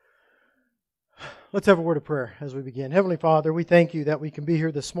Let's have a word of prayer as we begin. Heavenly Father, we thank you that we can be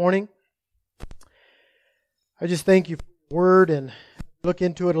here this morning. I just thank you for the word and look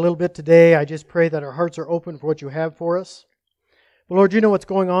into it a little bit today. I just pray that our hearts are open for what you have for us. But Lord, you know what's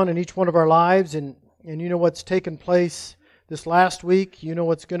going on in each one of our lives, and you know what's taken place this last week. You know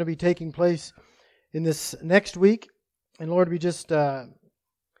what's going to be taking place in this next week. And Lord, we just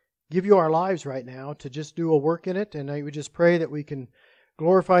give you our lives right now to just do a work in it. And I would just pray that we can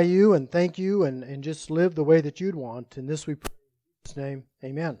glorify you and thank you and just live the way that you'd want. And this we pray in Jesus' name.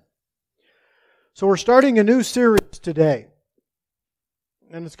 Amen. So we're starting a new series today.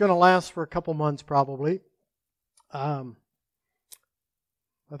 And it's going to last for a couple months probably. I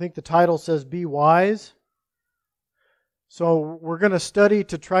think the title says Be Wise. So we're going to study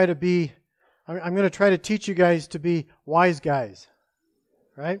to try to be, I'm going to try to teach you guys to be wise guys.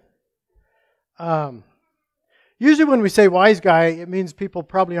 Right? Usually when we say wise guy, it means people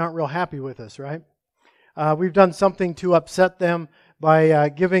probably aren't real happy with us, right? We've done something to upset them by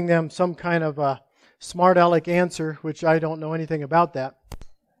giving them some kind of a smart aleck answer, which I don't know anything about that.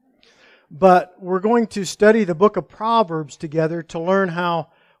 But we're going to study the book of Proverbs together to learn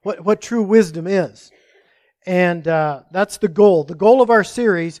what true wisdom is. And that's the goal. The goal of our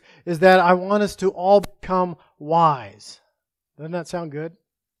series is that I want us to all become wise. Doesn't that sound good?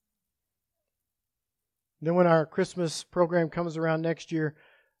 Then when our Christmas program comes around next year,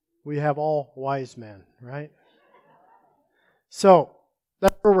 we have all wise men, right? So,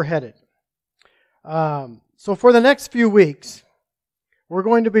 that's where we're headed. So for the next few weeks, we're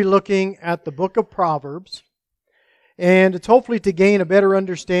going to be looking at the book of Proverbs. And it's hopefully to gain a better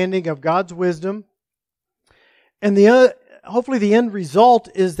understanding of God's wisdom. And hopefully the end result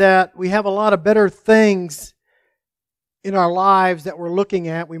is that we have a lot of better things in our lives that we're looking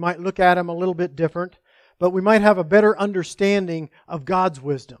at. We might look at them a little bit different. But we might have a better understanding of God's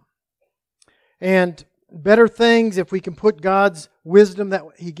wisdom. And better things if we can put God's wisdom that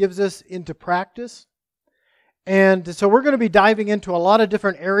He gives us into practice. And so we're going to be diving into a lot of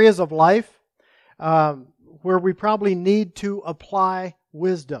different areas of life where we probably need to apply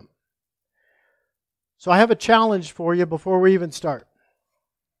wisdom. So I have a challenge for you before we even start.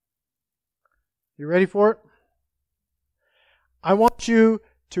 You ready for it? I want you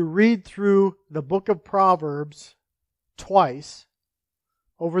to read through the book of Proverbs twice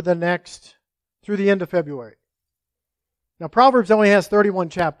through the end of February. Now, Proverbs only has 31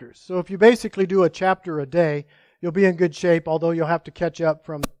 chapters, so if you basically do a chapter a day, you'll be in good shape, although you'll have to catch up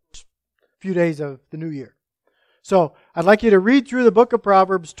from a few days of the new year. So, I'd like you to read through the book of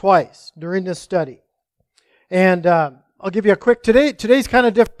Proverbs twice during this study. And I'll give you a quick, today's kind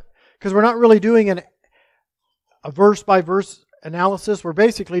of different, because we're not really doing a verse-by-verse analysis. We're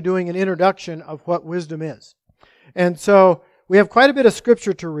basically doing an introduction of what wisdom is. And so we have quite a bit of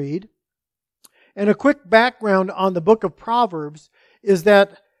scripture to read. And a quick background on the book of Proverbs is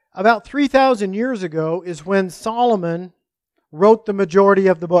that about 3,000 years ago is when Solomon wrote the majority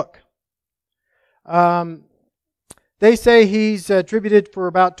of the book. They say he's attributed for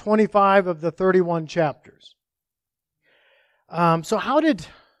about 25 of the 31 chapters. So how did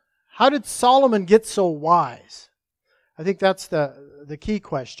Solomon get so wise? I think that's the key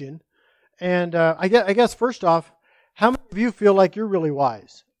question. And I guess first off, how many of you feel like you're really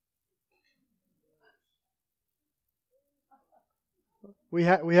wise? We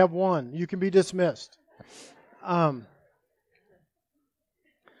have one. You can be dismissed. That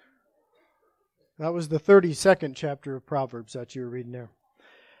was the 32nd chapter of Proverbs that you were reading there.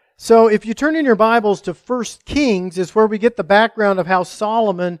 So if you turn in your Bibles to 1 Kings, is where we get the background of how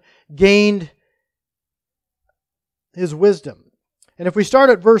Solomon gained his wisdom. And if we start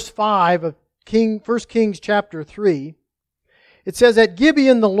at verse 5 of 1 Kings chapter 3, it says, At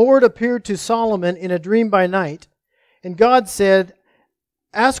Gibeon the Lord appeared to Solomon in a dream by night, and God said,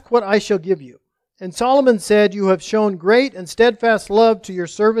 Ask what I shall give you. And Solomon said, You have shown great and steadfast love to your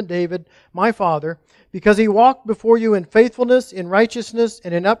servant David, my father, because he walked before you in faithfulness, in righteousness,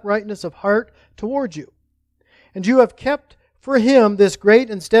 and in uprightness of heart toward you. And you have kept for him this great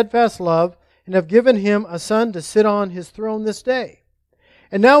and steadfast love, and have given him a son to sit on his throne this day.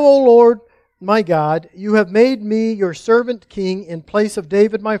 And now, O Lord, my God, you have made me your servant king in place of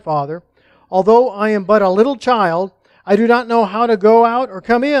David my father. Although I am but a little child, I do not know how to go out or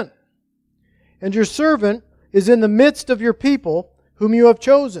come in. And your servant is in the midst of your people, whom you have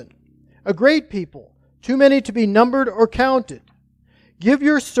chosen, a great people, too many to be numbered or counted. Give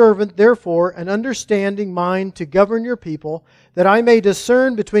your servant, therefore, an understanding mind to govern your people, that I may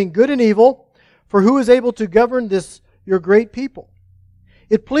discern between good and evil, for who is able to govern this your great people?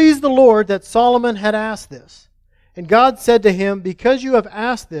 It pleased the Lord that Solomon had asked this. And God said to him, because you have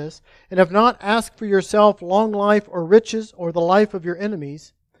asked this, and have not asked for yourself long life or riches or the life of your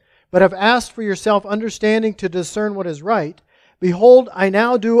enemies, but have asked for yourself understanding to discern what is right, behold, I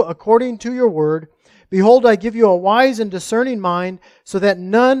now do according to your word. Behold, I give you a wise and discerning mind, so that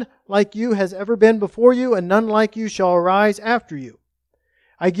none like you has ever been before you, and none like you shall arise after you.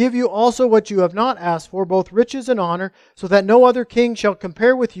 I give you also what you have not asked for, both riches and honor, so that no other king shall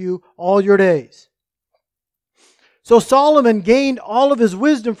compare with you all your days. So Solomon gained all of his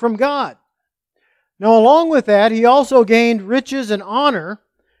wisdom from God. Now, along with that, he also gained riches and honor,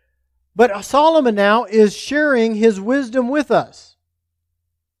 but Solomon now is sharing his wisdom with us.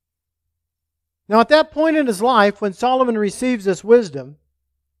 Now, at that point in his life, when Solomon receives this wisdom,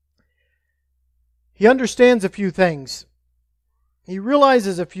 he understands a few things. He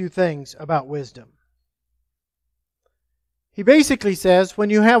realizes a few things about wisdom. He basically says, when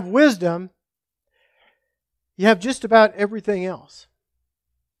you have wisdom, you have just about everything else.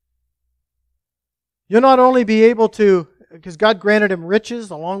 You'll not only be able to, because God granted him riches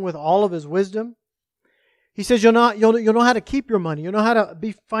along with all of his wisdom. He says you'll know how to keep your money. You'll know how to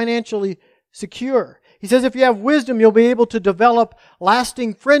be financially secure. He says if you have wisdom, you'll be able to develop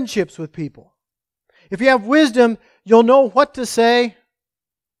lasting friendships with people. If you have wisdom, you'll know what to say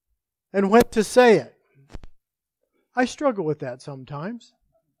and when to say it. I struggle with that sometimes.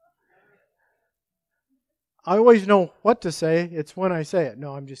 I always know what to say. It's when I say it.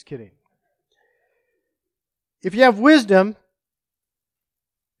 No, I'm just kidding. If you have wisdom,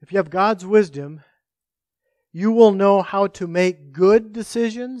 if you have God's wisdom, you will know how to make good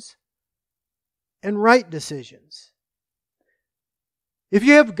decisions and right decisions. If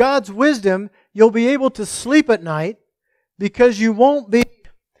you have God's wisdom, you'll be able to sleep at night because you won't be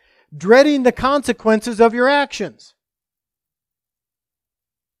dreading the consequences of your actions.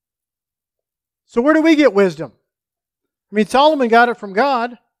 So where do we get wisdom? I mean, Solomon got it from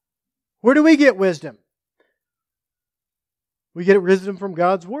God. Where do we get wisdom? We get wisdom from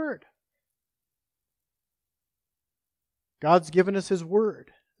God's Word. God's given us His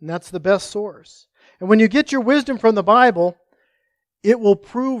Word, and that's the best source. And when you get your wisdom from the Bible, it will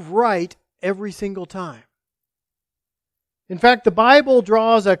prove right every single time. In fact, the Bible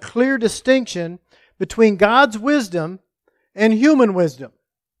draws a clear distinction between God's wisdom and human wisdom.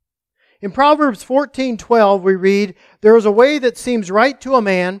 In Proverbs 14:12 we read, "There is a way that seems right to a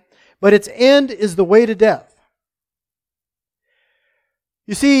man, but its end is the way to death."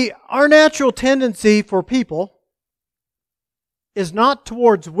 You see, our natural tendency for people is not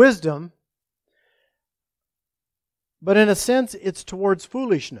towards wisdom, but in a sense it's towards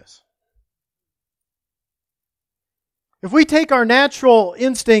foolishness. If we take our natural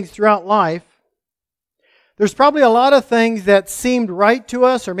instincts throughout life, there's probably a lot of things that seemed right to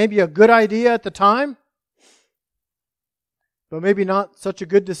us or maybe a good idea at the time, but maybe not such a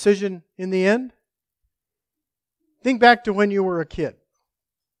good decision in the end. Think back to when you were a kid.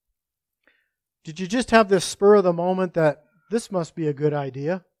 Did you just have this spur of the moment that this must be a good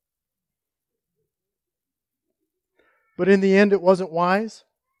idea? But in the end it wasn't wise?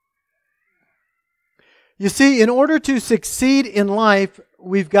 You see, in order to succeed in life,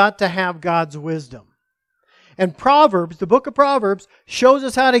 we've got to have God's wisdom. And Proverbs, the book of Proverbs, shows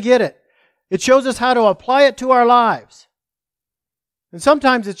us how to get it. It shows us how to apply it to our lives. And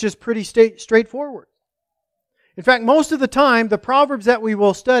sometimes it's just pretty straightforward. In fact, most of the time, the Proverbs that we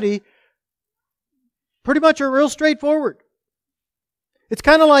will study pretty much are real straightforward. It's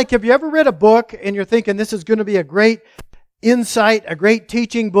kind of like, have you ever read a book and you're thinking this is going to be a great insight, a great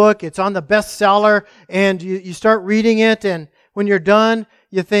teaching book, it's on the bestseller, and you start reading it, and when you're done,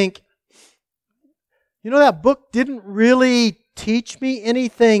 you think, you know, that book didn't really teach me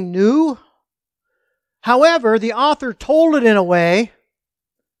anything new. However, the author told it in a way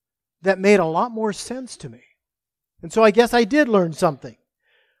that made a lot more sense to me. And so I guess I did learn something.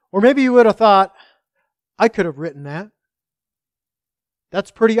 Or maybe you would have thought, I could have written that.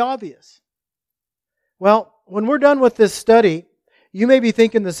 That's pretty obvious. Well, when we're done with this study, you may be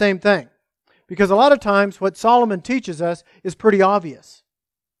thinking the same thing. Because a lot of times what Solomon teaches us is pretty obvious.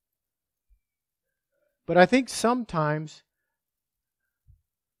 But I think sometimes,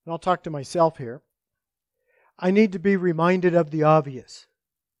 and I'll talk to myself here, I need to be reminded of the obvious.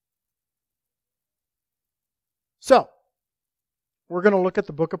 So, we're going to look at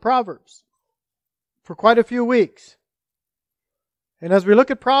the book of Proverbs for quite a few weeks. And as we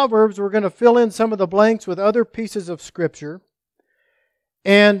look at Proverbs, we're going to fill in some of the blanks with other pieces of Scripture.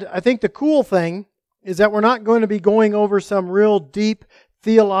 And I think the cool thing is that we're not going to be going over some real deep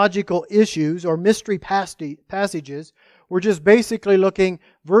theological issues or mystery passages. We're just basically looking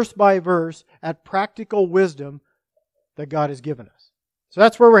verse by verse at practical wisdom that God has given us. So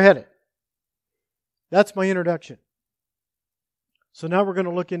that's where we're headed. That's my introduction. So now we're going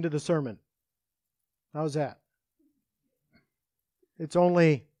to look into the sermon. How's that? It's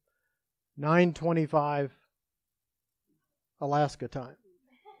only 9:25 Alaska time.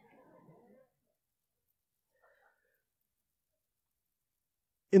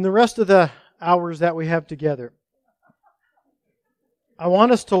 In the rest of the hours that we have together, I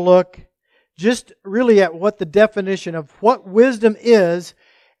want us to look just really at what the definition of what wisdom is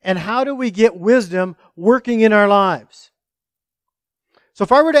and how do we get wisdom working in our lives. So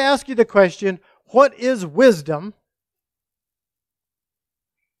if I were to ask you the question, what is wisdom?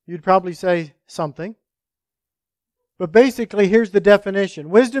 You'd probably say something. But basically, here's the definition.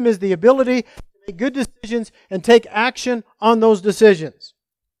 Wisdom is the ability to make good decisions and take action on those decisions.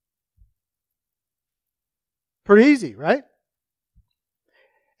 Pretty easy, right?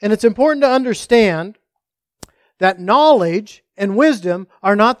 And it's important to understand that knowledge and wisdom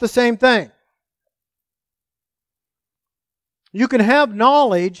are not the same thing. You can have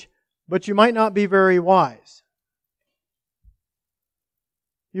knowledge, but you might not be very wise.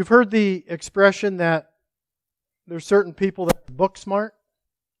 You've heard the expression that there's certain people that are book smart.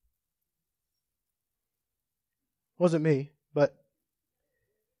 Wasn't me, but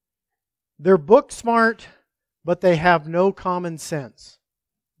they're book smart, but they have no common sense.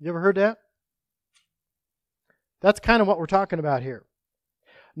 You ever heard that? That's kind of what we're talking about here.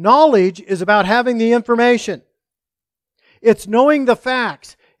 Knowledge is about having the information. It's knowing the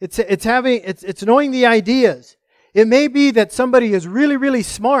facts. It's knowing the ideas. It may be that somebody is really, really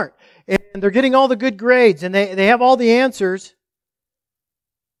smart and they're getting all the good grades and they have all the answers.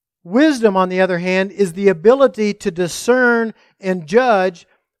 Wisdom, on the other hand, is the ability to discern and judge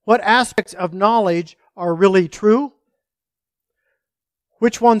what aspects of knowledge are really true,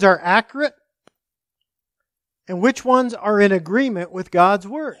 which ones are accurate, and which ones are in agreement with God's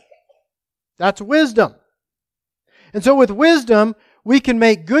Word. That's wisdom. And so with wisdom, we can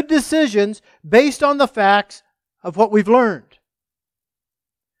make good decisions based on the facts of what we've learned.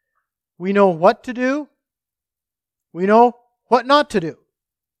 We know what to do. We know what not to do.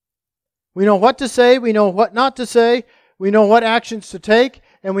 We know what to say. We know what not to say. We know what actions to take.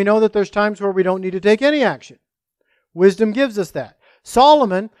 And we know that there's times where we don't need to take any action. Wisdom gives us that.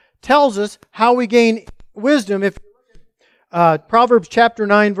 Solomon tells us how we gain wisdom. If Proverbs chapter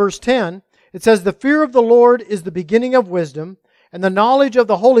 9, verse 10, it says, "The fear of the Lord is the beginning of wisdom, and the knowledge of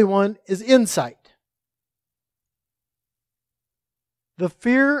the Holy One is insight." The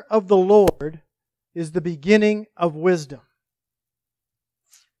fear of the Lord is the beginning of wisdom.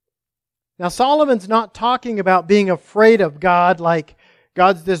 Now, Solomon's not talking about being afraid of God like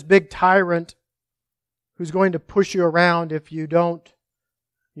God's this big tyrant who's going to push you around if you don't,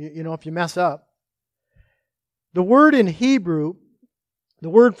 if you mess up. The word in Hebrew,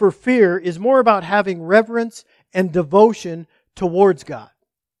 the word for fear, is more about having reverence and devotion towards God.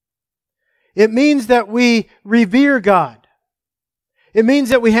 It means that we revere God. It means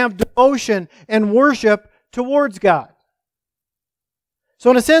that we have devotion and worship towards God. So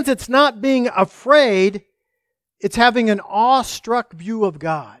in a sense, it's not being afraid, it's having an awestruck view of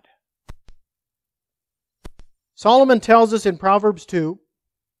God. Solomon tells us in Proverbs 2,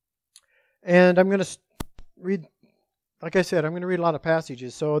 and I'm going to read, like I said, I'm going to read a lot of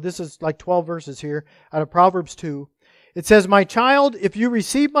passages. So this is like 12 verses here out of Proverbs 2. It says, "My child, if you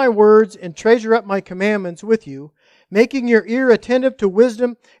receive my words and treasure up my commandments with you, making your ear attentive to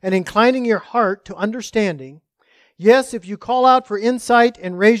wisdom and inclining your heart to understanding, yes, if you call out for insight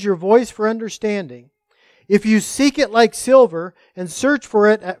and raise your voice for understanding, if you seek it like silver and search for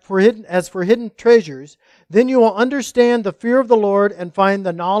it as for hidden treasures, then you will understand the fear of the Lord and find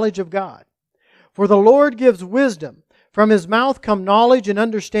the knowledge of God. For the Lord gives wisdom. From His mouth come knowledge and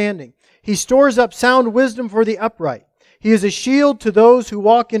understanding. He stores up sound wisdom for the upright. He is a shield to those who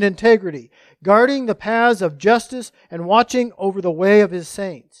walk in integrity, guarding the paths of justice and watching over the way of His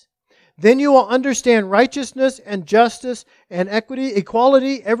saints. Then you will understand righteousness and justice and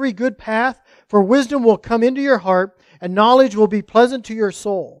equality, every good path, for wisdom will come into your heart and knowledge will be pleasant to your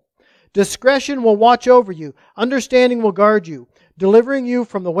soul. Discretion will watch over you. Understanding will guard you, delivering you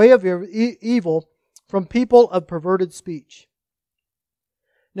from the way of evil, from people of perverted speech."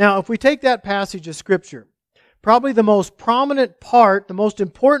 Now, if we take that passage of Scripture, probably the most prominent part, the most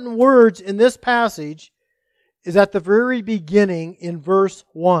important words in this passage is at the very beginning in verse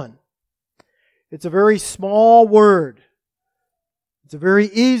 1. It's a very small word. It's a very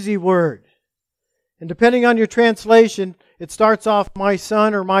easy word. And depending on your translation, it starts off "my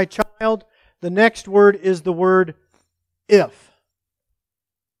son" or "my child." The next word is the word "if."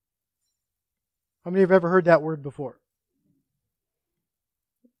 How many have ever heard that word before?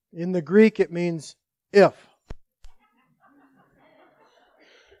 In the Greek, it means if.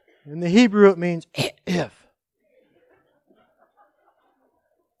 In the Hebrew, it means if.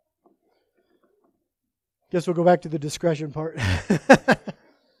 Guess we'll go back to the discretion part.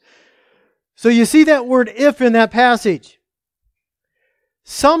 So you see that word if in that passage.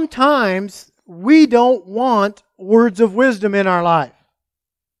 Sometimes we don't want words of wisdom in our life.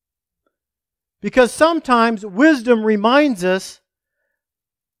 Because sometimes wisdom reminds us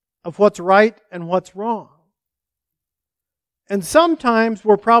of what's right and what's wrong. And sometimes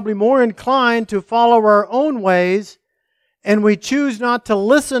we're probably more inclined to follow our own ways, and we choose not to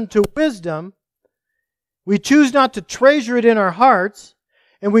listen to wisdom. We choose not to treasure it in our hearts,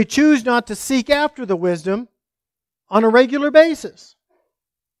 and we choose not to seek after the wisdom on a regular basis.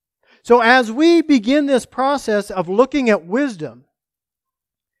 So as we begin this process of looking at wisdom,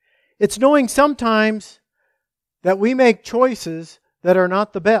 it's knowing sometimes that we make choices that are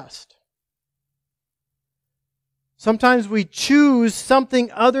not the best. Sometimes we choose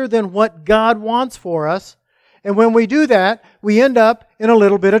something other than what God wants for us, and when we do that, we end up in a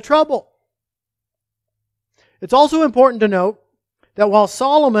little bit of trouble. It's also important to note that while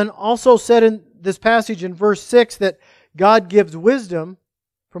Solomon also said in this passage in verse 6 that God gives wisdom,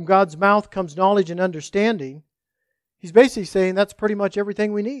 from God's mouth comes knowledge and understanding, he's basically saying that's pretty much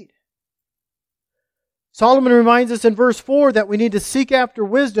everything we need. Solomon reminds us in verse 4 that we need to seek after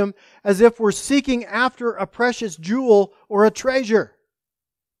wisdom as if we're seeking after a precious jewel or a treasure.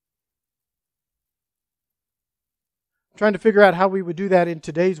 I'm trying to figure out how we would do that in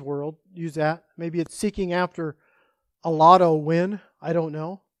today's world. Use that. Maybe it's seeking after a lotto win. I don't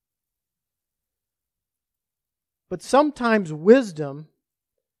know. But sometimes wisdom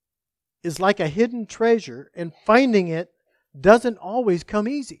is like a hidden treasure, and finding it doesn't always come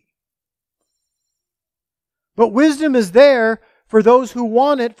easy. But wisdom is there for those who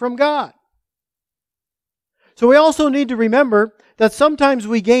want it from God. So we also need to remember that sometimes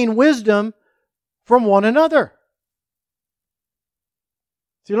we gain wisdom from one another.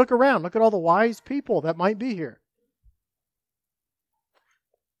 See, look around. Look at all the wise people that might be here.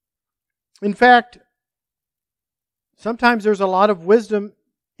 In fact, sometimes there's a lot of wisdom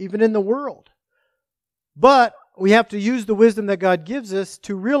even in the world. But we have to use the wisdom that God gives us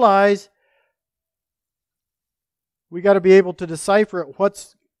to realize we got to be able to decipher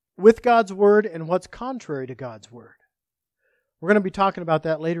what's with God's Word and what's contrary to God's Word. We're going to be talking about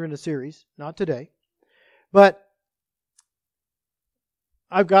that later in the series, not today. But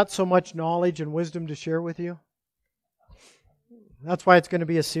I've got so much knowledge and wisdom to share with you. That's why it's going to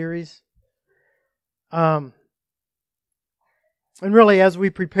be a series. And really, as we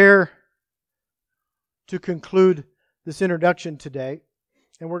prepare to conclude this introduction today,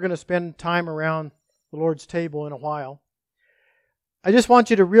 and we're going to spend time around the Lord's table in a while, I just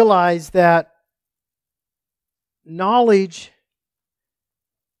want you to realize that knowledge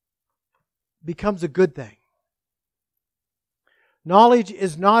becomes a good thing. Knowledge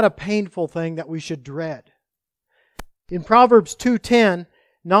is not a painful thing that we should dread. In Proverbs 2:10,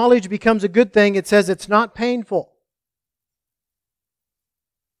 knowledge becomes a good thing. It says it's not painful.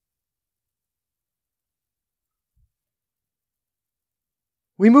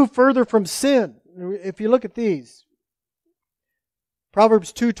 We move further from sin. If you look at these,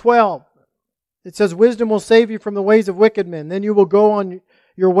 Proverbs 2:12, it says, wisdom will save you from the ways of wicked men. Then you will go on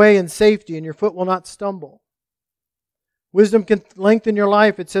your way in safety, and your foot will not stumble. Wisdom can lengthen your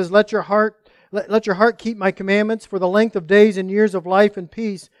life. It says, let your heart keep my commandments, for the length of days and years of life and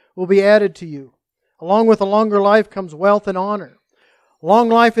peace will be added to you. Along with a longer life comes wealth and honor. Long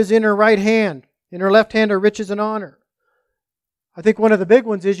life is in her right hand. In her left hand are riches and honor. I think one of the big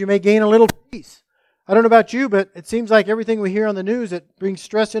ones is you may gain a little peace. I don't know about you, but it seems like everything we hear on the news that brings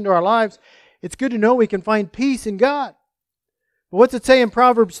stress into our lives, it's good to know we can find peace in God. But what's it say in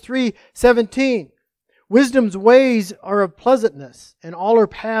Proverbs 3:17? Wisdom's ways are of pleasantness, and all her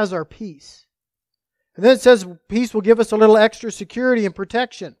paths are peace. And then it says peace will give us a little extra security and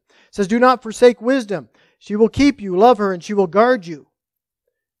protection. It says, do not forsake wisdom. She will keep you, love her, and she will guard you.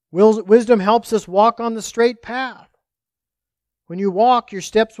 Wisdom helps us walk on the straight path. When you walk, your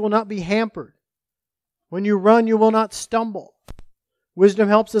steps will not be hampered. When you run, you will not stumble. Wisdom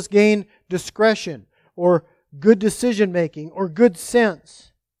helps us gain discretion or good decision making or good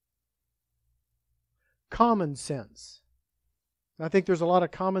sense. Common sense. I think there's a lot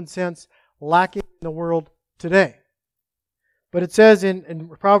of common sense lacking in the world today. But it says in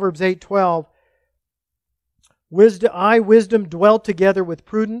Proverbs 8:12, wisdom dwell together with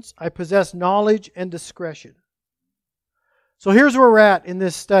prudence. I possess knowledge and discretion. So here's where we're at in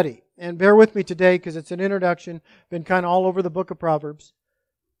this study. And bear with me today because it's an introduction, been kind of all over the book of Proverbs.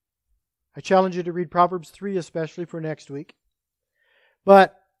 I challenge you to read Proverbs 3 especially for next week.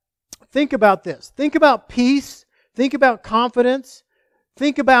 But think about this. Think about peace. Think about confidence.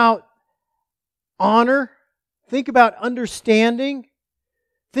 Think about honor. Think about understanding.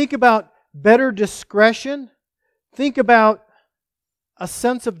 Think about better discretion. Think about a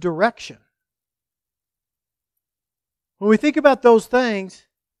sense of direction. When we think about those things,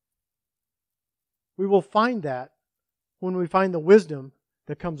 we will find that when we find the wisdom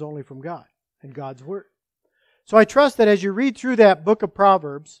that comes only from God and God's Word. So I trust that as you read through that book of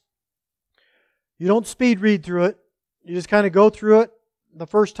Proverbs, you don't speed read through it. You just kind of go through it the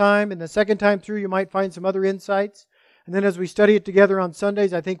first time, and the second time through you might find some other insights. And then as we study it together on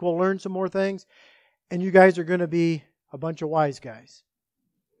Sundays, I think we'll learn some more things. And you guys are going to be a bunch of wise guys.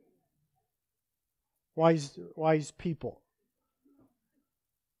 Wise people.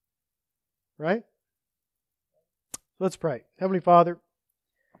 Right? Let's pray. Heavenly Father,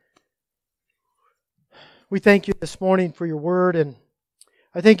 we thank you this morning for your word, and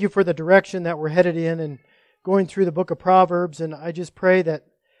I thank you for the direction that we're headed in and going through the book of Proverbs, and I just pray that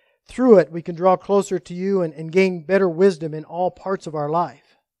through it we can draw closer to you and gain better wisdom in all parts of our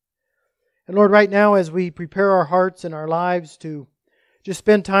life. And Lord, right now as we prepare our hearts and our lives to just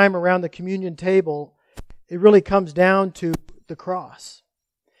spend time around the communion table, it really comes down to the cross.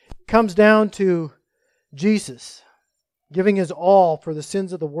 It comes down to Jesus giving His all for the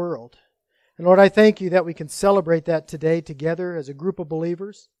sins of the world. And Lord, I thank you that we can celebrate that today together as a group of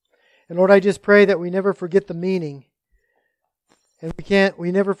believers. And Lord, I just pray that we never forget the meaning. And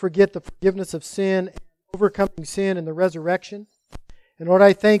we never forget the forgiveness of sin, overcoming sin and the resurrection. And Lord,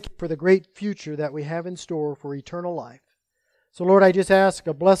 I thank you for the great future that we have in store for eternal life. So Lord, I just ask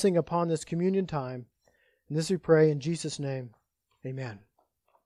a blessing upon this communion time. And this we pray in Jesus' name. Amen.